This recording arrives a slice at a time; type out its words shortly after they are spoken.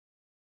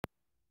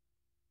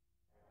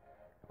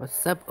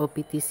What's up,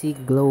 OPTC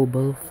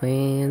Global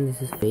fan?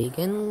 This is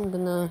Vegan. I'm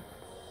gonna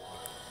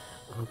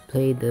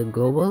play the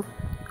global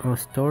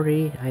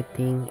story. I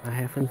think I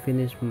haven't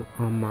finished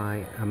on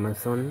my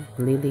Amazon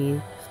Lily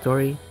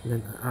story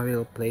that I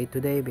will play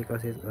today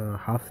because it's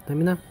half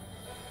stamina.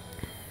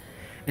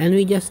 And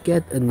we just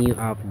get a new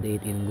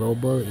update in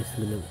global.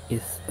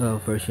 It's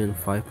version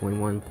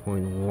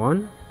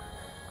 5.1.1,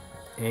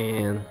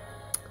 and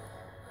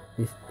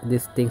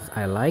these things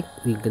I like.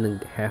 We're gonna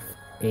have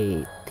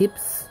a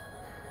tips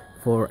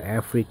for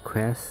every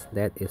quest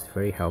that is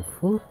very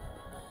helpful,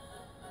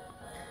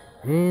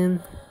 and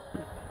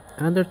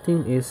other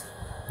thing is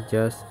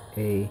just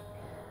a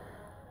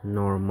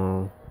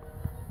normal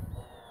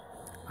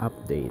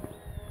update.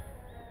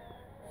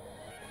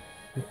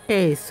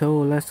 Okay,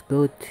 so let's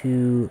go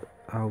to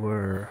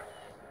our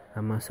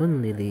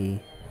Amazon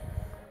Lily.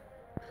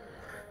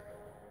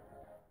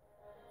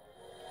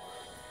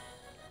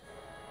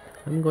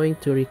 I'm going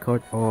to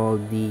record all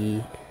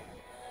the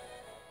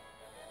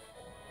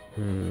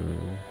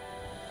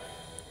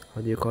how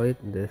do you call it,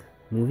 the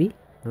movie,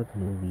 not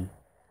movie,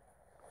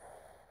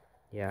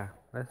 yeah,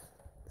 let's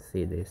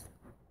see this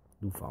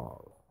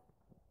Duval.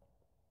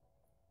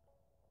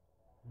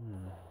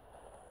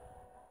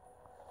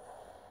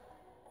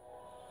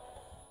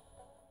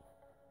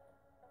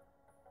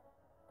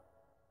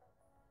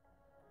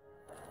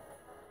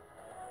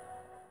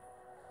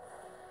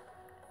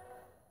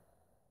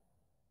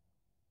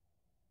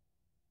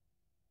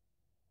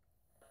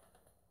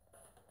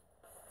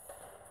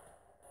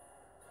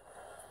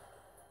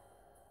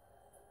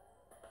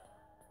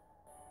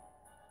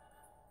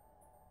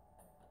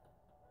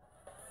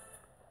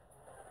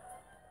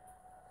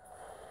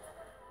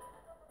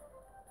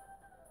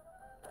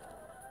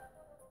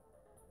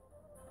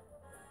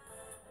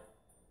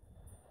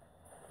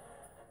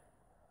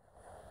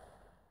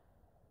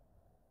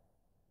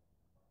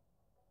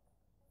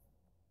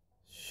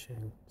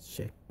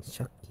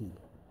 Shaki.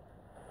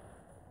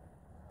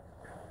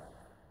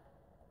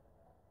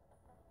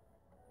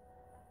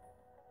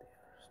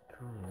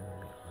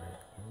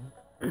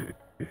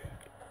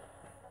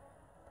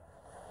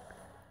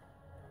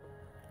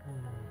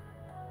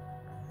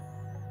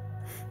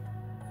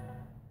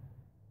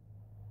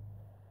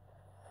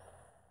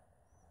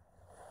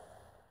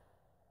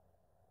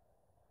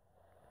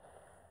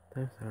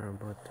 Times are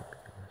about to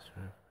become a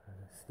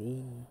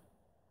see.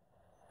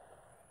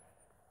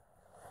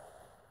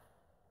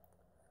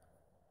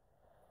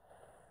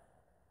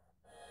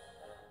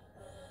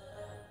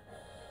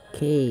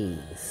 Okay,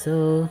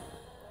 so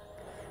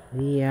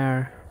we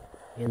are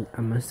in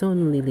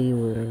Amazon Lily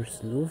where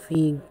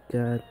Luffy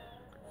got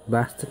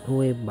blasted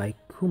away by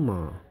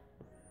Kuma,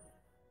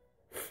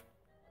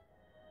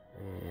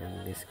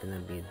 and this is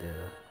gonna be the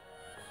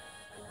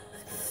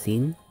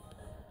scene.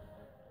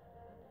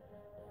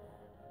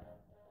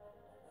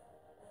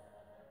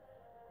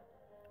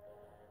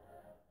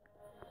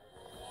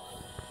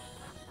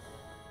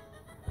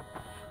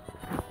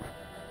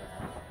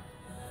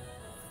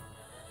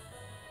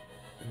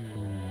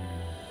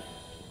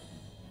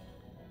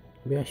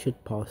 Maybe I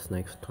should pause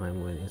next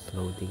time when it's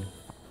loading.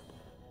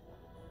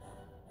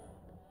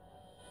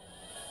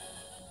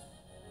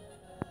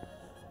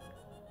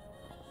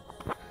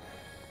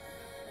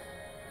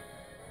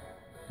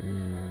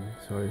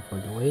 Sorry for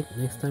the wait.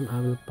 Next time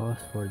I will pause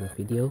for the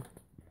video.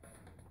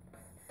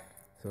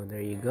 So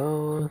there you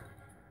go.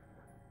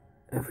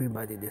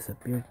 Everybody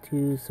disappeared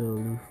too, so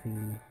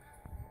Luffy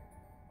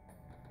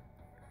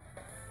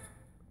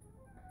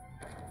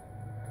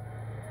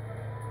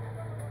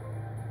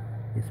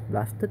is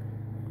blasted.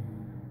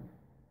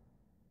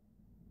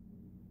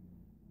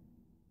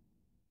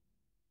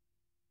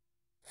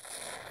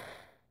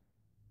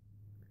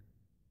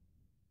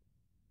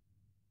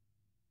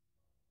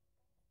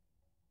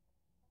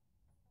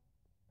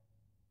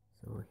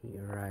 So he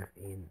arrived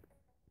in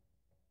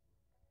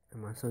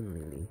Amazon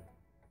Lily.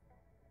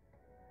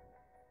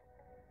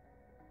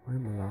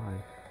 I'm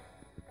alive.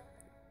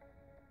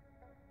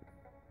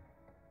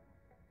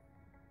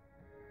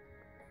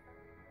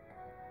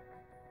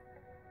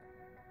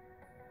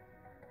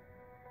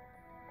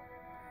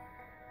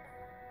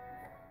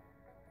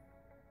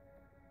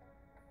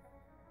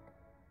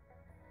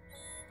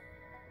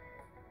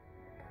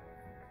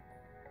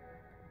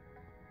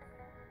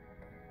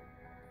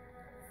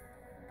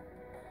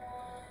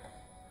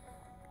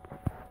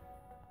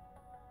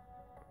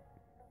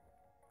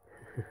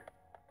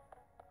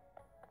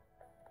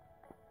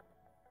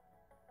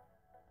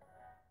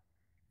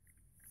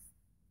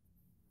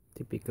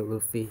 Typical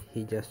Luffy,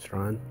 he just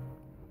run.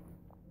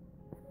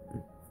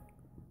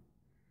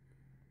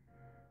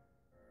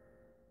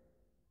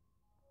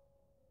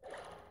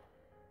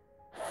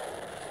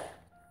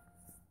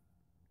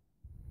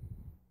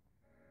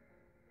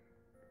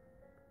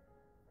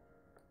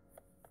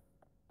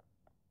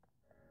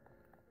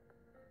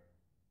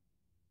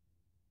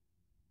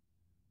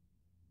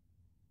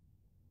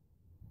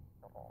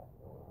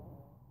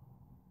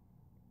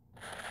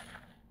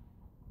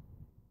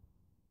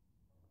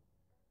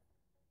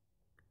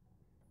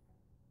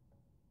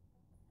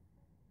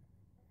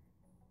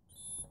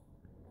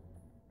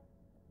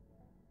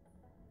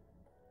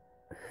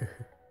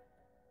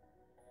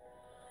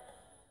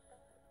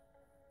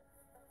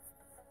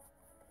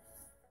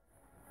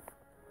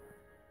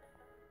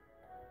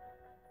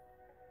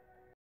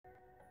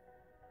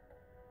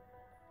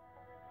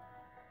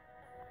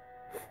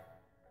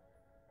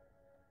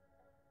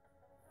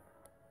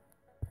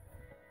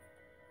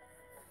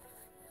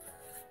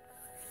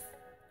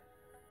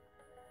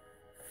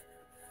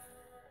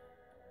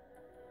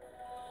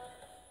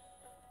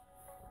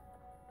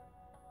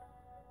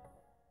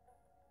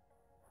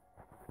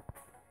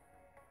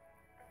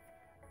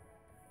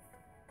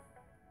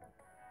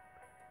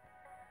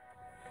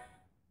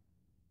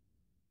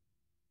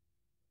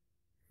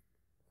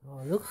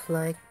 Looks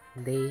like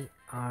they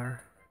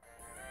are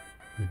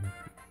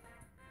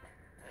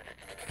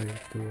 3,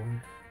 2,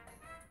 1.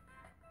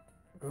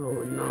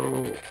 Oh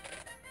no.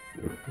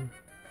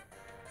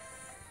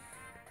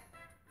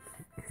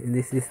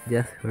 This is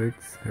just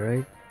hurts,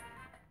 right?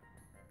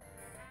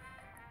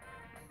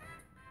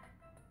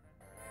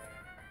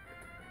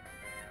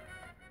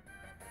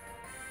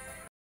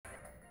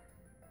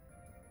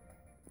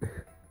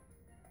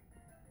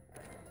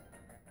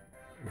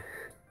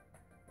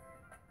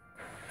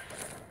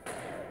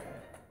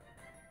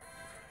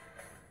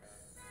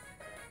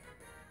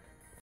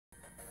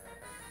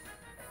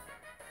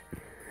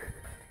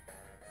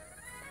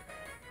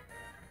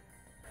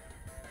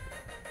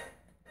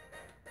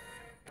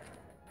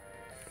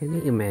 Can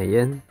you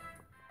imagine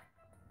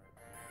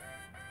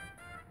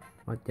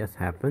what just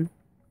happened?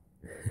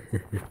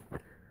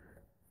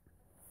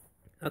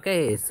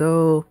 Okay,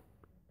 so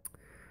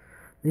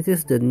this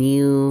is the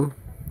new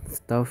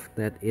stuff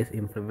that is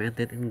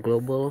implemented in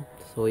global.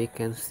 So you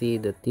can see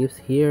the tips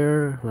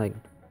here, like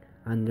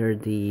under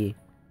the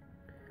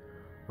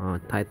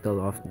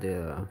title of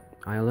the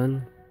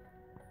island.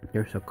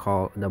 There's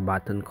the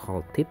button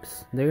called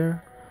tips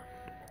there,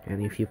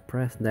 and if you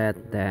press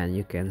that, then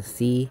you can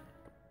see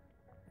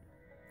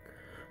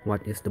what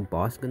is the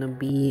boss gonna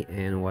be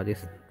and what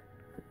is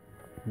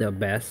the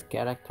best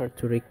character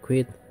to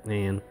recruit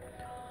and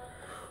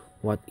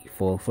what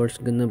evolvers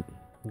gonna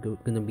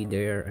be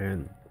there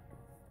and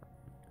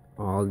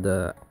all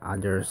the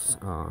others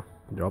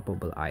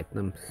droppable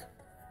items.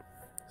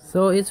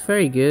 So it's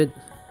very good.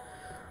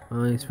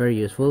 It's very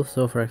useful.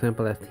 So for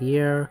example, as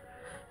here,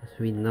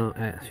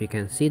 as we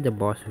can see, the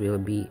boss will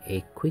be a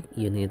quick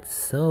unit,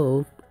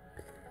 so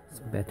it's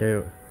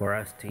better for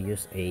us to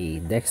use a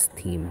dex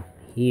team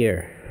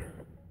here.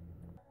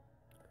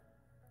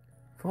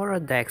 For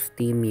a dex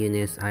team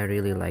units, I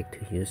really like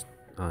to use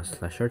a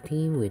slasher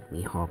team with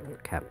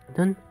Mihawk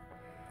Captain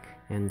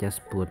and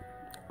just put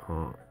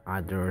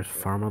other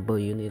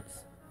farmable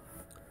units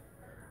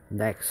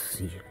dex,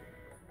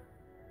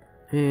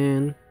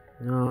 and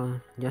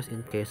just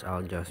in case,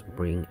 I'll just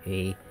bring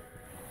a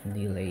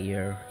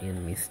delayer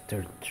in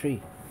Mr.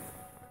 3.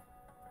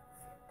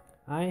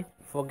 I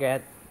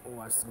forget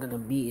what's gonna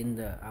be in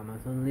the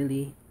Amazon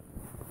Lily,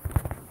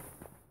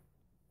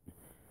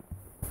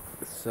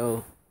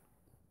 so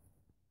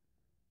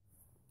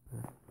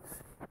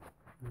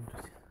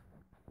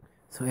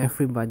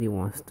everybody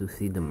wants to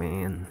see the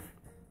man.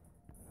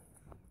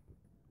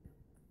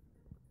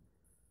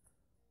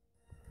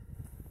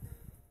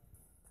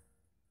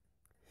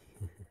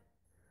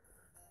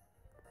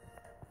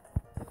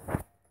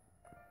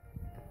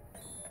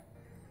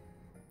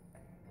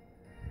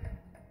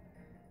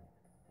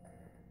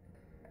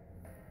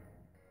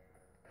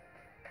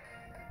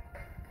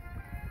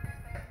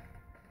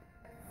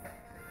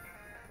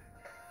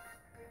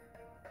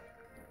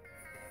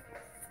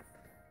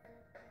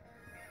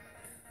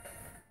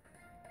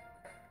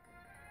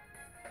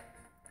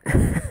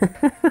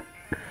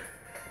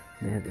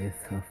 That is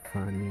so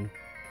funny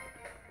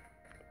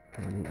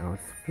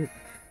outfit.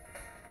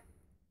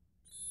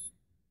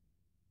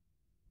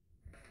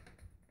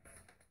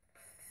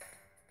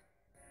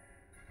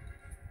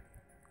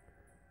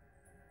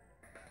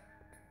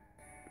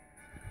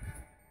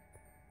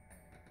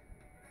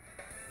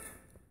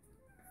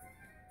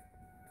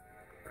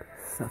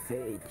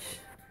 Savage.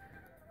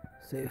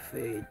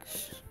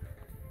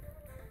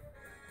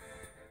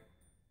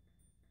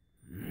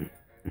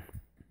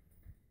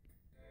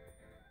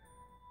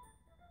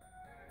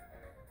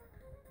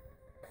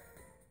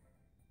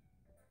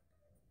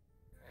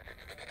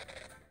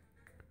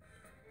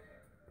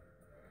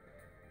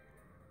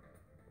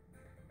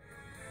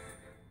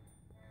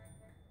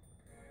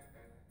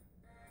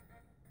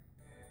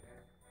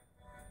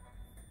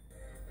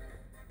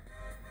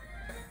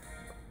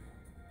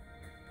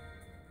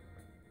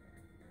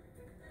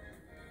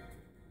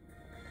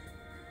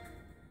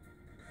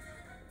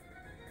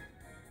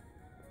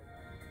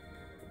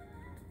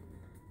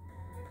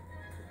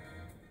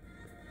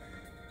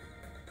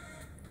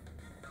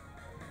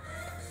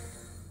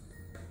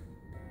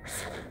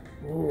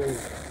 Oh.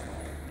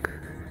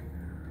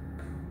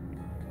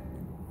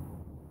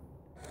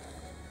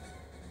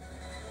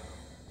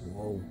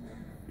 Whoa.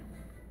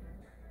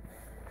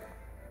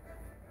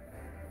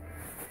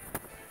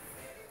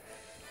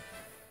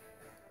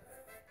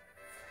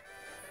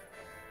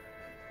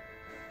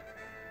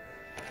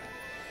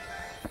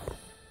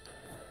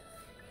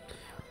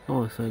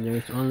 Oh, so there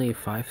is only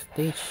 5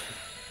 stages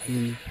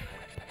in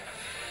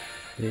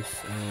this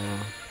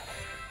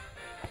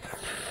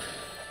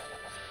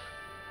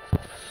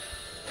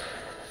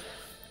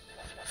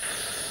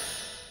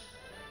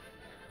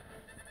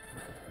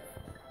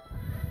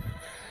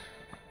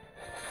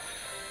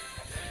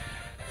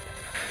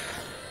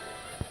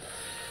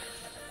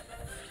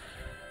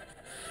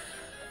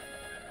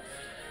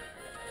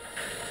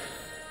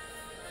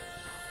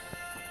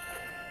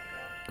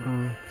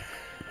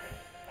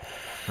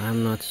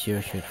I'm not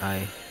sure should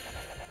I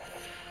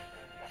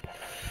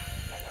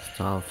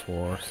stall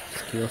for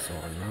skills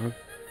or not.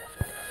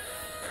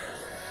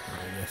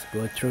 Let's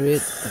go through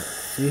it. Let's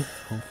see.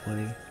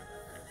 Hopefully,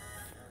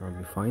 I'll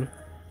be fine.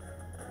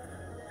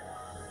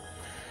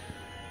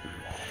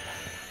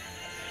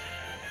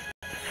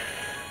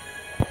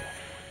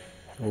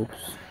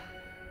 Oops.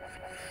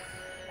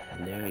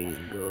 There you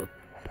go.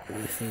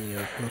 Missing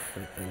your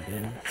perfect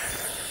again.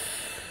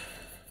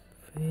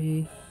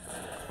 Okay.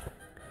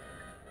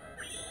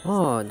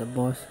 Oh, the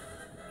boss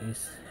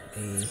is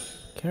a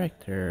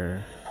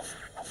character.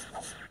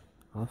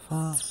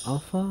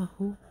 Alpha?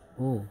 Who?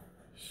 Oh,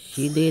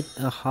 she did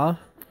a half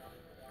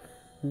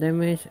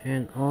damage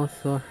and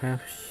also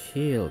have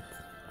shield.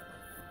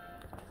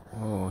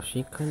 Oh,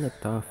 she kinda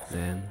tough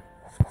then.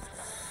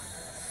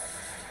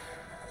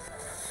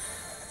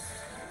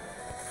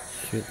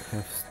 Should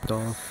have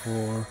stall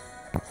for.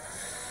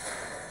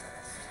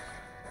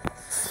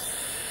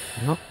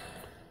 No.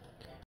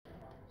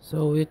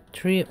 So with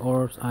 3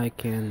 orbs I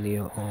can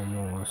deal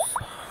almost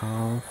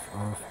half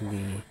of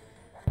the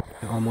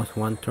almost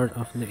 1/3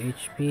 of the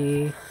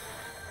HP.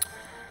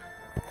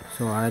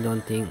 So I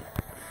don't think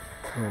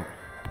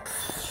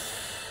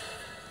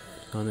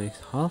so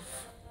next half.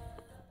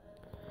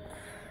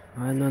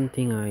 I don't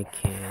think I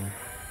can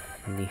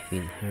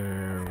defeat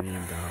her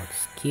without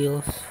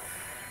skills.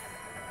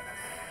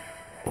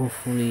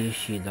 Hopefully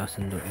she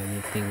doesn't do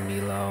anything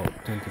below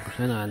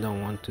 20%. I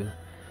don't want to.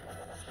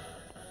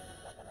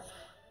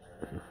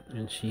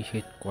 And she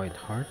hit quite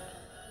hard.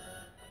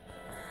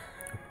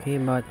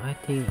 Okay, but I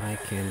think I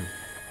can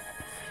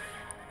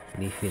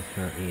defeat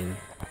her in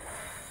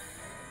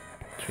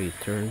 3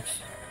 turns.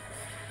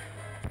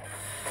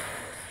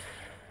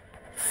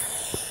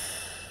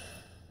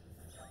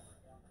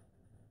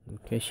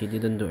 Okay, she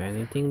didn't do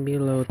anything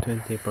below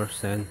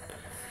 20%.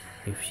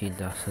 If she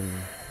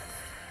doesn't,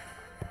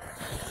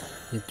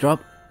 it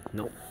drop?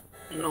 No,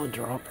 no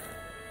drop.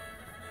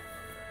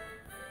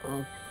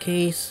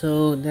 Okay,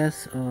 so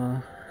that's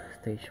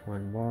stage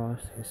 1 boss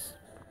is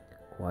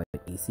quite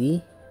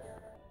easy.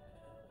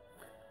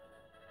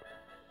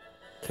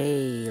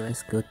 Okay,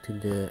 let's go to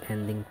the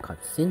ending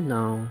cutscene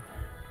now.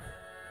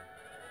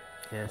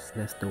 Yes,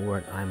 that's the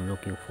word I'm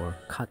looking for,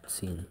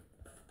 cutscene.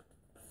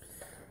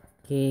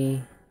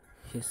 Okay,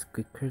 he's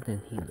quicker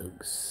than he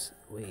looks.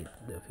 Wait,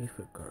 the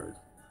FIFA card.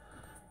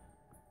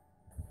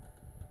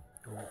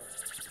 Oh.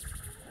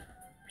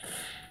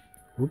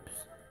 Oops.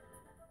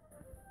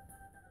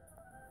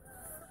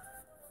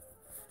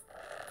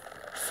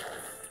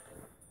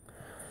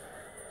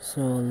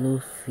 So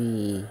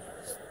Luffy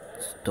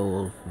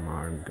stole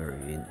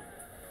Margarine.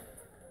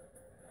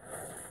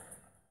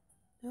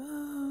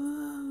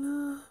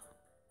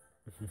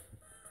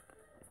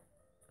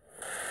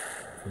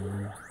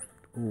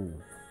 Ooh.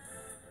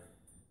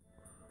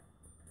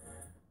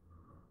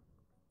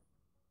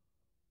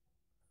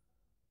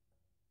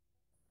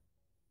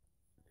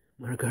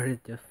 Margaret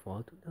just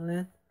fall to the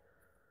land?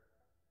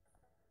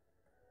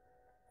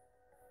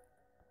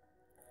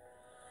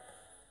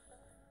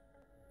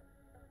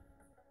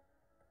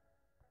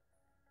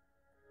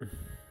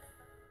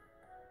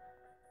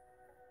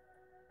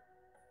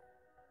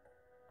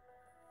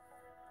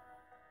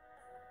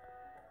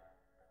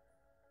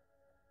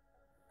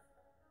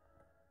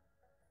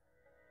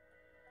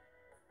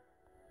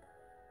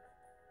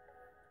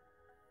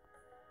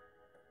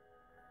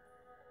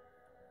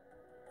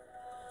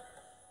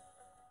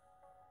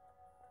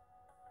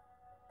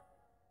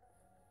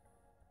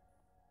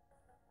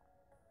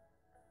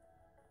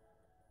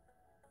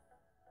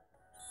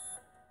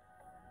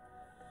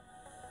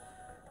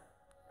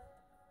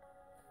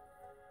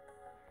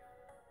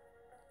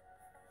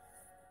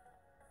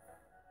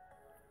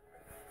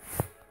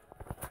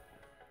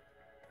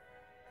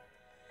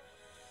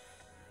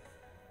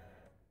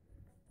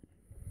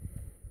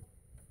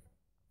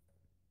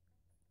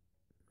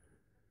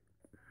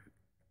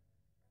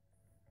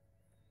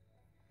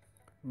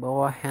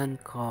 Boa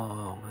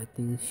Hancock. I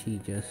think she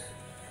just.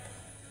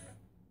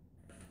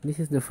 This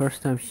is the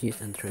first time she's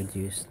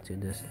introduced to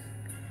this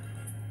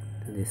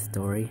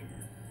story.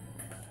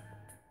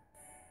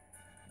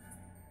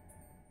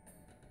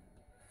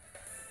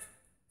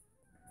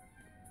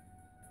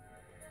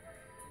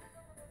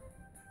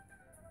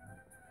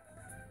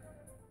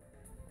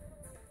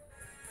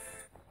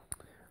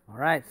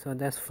 Alright, so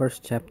that's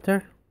first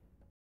chapter.